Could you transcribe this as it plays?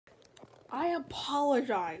I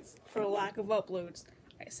apologize for the lack of uploads.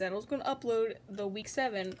 I said I was going to upload the week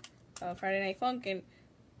 7 Friday Night Funkin',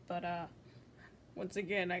 but once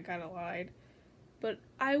again I kind of lied. But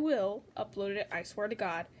I will upload it, I swear to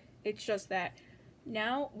God. It's just that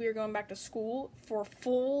now we're going back to school for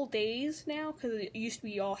full days now, because it used to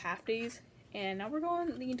be all half days, and now we're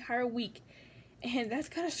going the entire week. And that's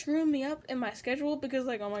kind of screwing me up in my schedule, because,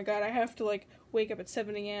 like, oh my God, I have to, like, wake up at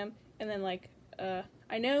 7 a.m. and then, like,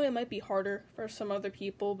 I know it might be harder for some other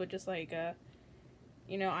people, but just, like,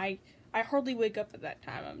 you know, I hardly wake up at that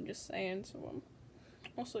time, I'm just saying, so,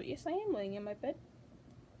 also, yes, I am laying in my bed,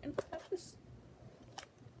 and that was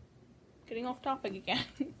getting off topic again.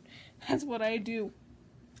 That's what I do.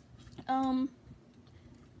 So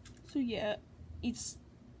yeah, it's,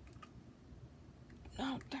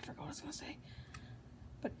 oh, I forgot what I was gonna say.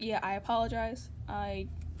 But yeah, I apologize. I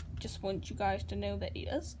just want you guys to know that it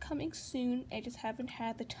is coming soon. I just haven't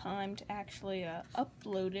had the time to actually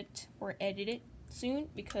upload it or edit it soon,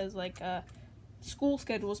 because like school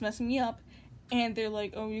schedule is messing me up, and they're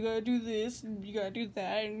like, oh, you gotta do this and you gotta do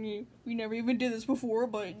that, and we never even did this before,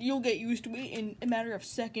 but you'll get used to it in a matter of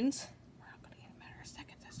seconds. We're not gonna get a matter of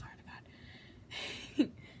seconds, I swear to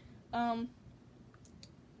God.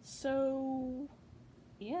 So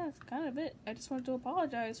yeah, that's kind of it. I just wanted to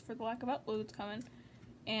apologize for the lack of uploads coming,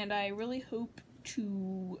 and I really hope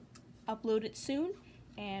to upload it soon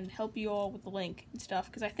and help you all with the link and stuff,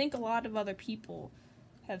 because I think a lot of other people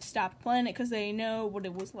have stopped playing it because they know what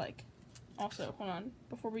it was like. Also, hold on,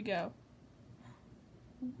 before we go.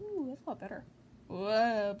 Ooh, that's a lot better.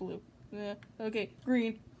 Whoa, blue. Okay,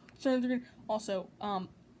 green. Turn green. Also,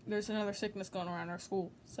 there's another sickness going around our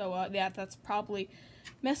school, so yeah, that's probably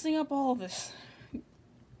messing up all of this.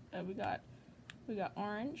 We got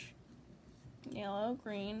orange, yellow,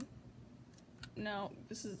 green. No,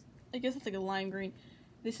 this is, I guess it's like a lime green.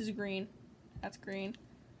 This is green. That's green.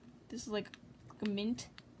 This is like a mint.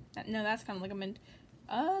 No, that's kind of like a mint.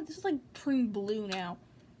 This is like turning blue now.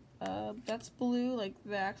 That's blue, like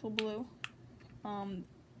the actual blue.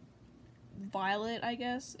 Violet, I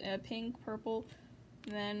guess. Pink, purple,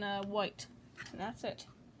 and then white. And that's it.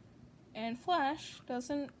 And Flash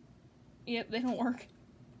doesn't. Yep, they don't work.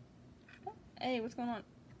 Hey, what's going on?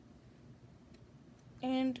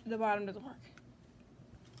 And the bottom doesn't work.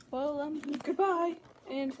 Well, goodbye,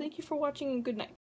 and thank you for watching, and good night.